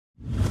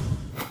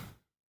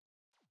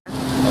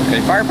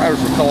Okay, firefighters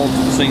were called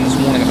to the scene this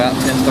morning about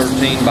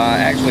 10:13 by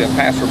actually a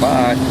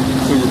passerby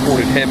who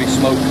reported heavy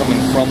smoke coming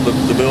from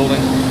the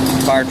building.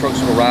 Fire trucks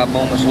would arrive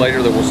moments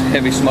later. There was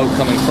heavy smoke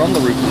coming from the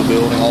roof of the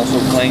building, also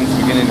flames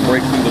beginning to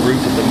break through the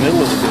roof at the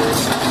middle of the building.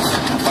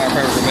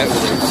 Firefighters were met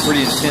with a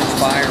pretty intense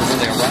fire when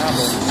they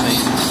arrived on the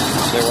scene.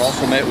 They were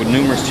also met with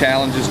numerous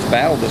challenges to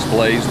battle this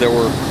blaze. There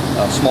were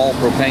small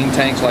propane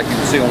tanks like you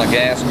can see on a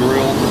gas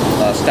grill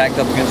stacked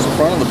up against the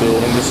front of the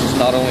building. This is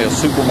not only a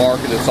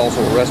supermarket, it's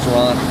also a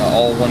restaurant,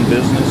 all one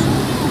business.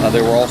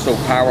 There were also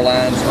power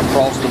lines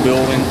across the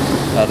building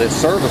that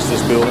serviced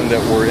this building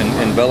that were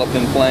enveloped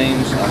in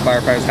flames.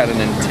 Firefighters had an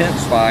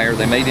intense fire.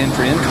 They made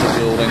entry into the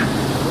building,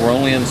 were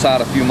only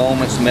inside a few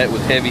moments, met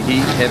with heavy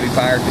heat, heavy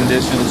fire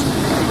conditions,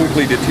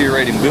 quickly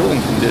deteriorating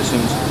building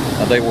conditions.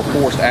 They were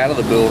forced out of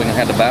the building and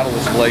had to battle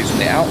this blaze from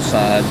the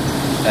outside.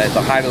 At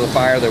the height of the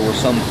fire, there were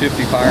some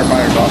 50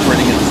 firefighters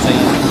operating at the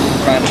scene,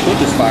 trying to put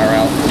this fire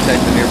out, protect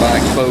the nearby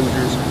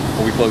exposures.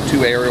 We flew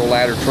 2 aerial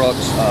ladder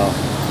trucks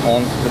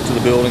on to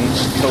the building,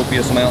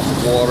 copious amounts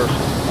of water,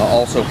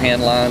 also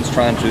hand lines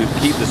trying to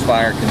keep this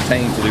fire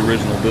contained to the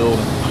original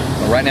building.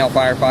 Right now,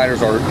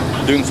 firefighters are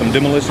doing some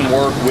demolition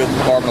work with the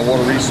Department of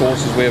Water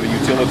Resources. We have a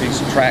utilities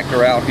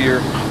tractor out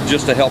here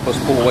just to help us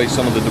pull away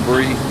some of the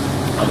debris.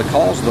 The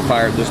cause of the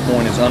fire at this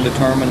point is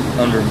undetermined,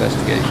 under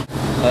investigation.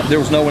 There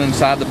was no one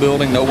inside the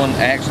building. No one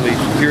actually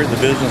here at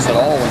the business at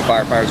all when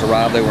firefighters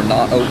arrived. They were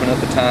not open at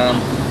the time.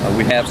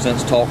 We have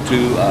since talked to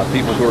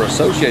people who are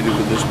associated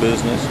with this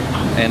business,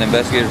 and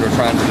investigators are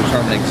trying to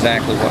determine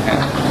exactly what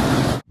happened.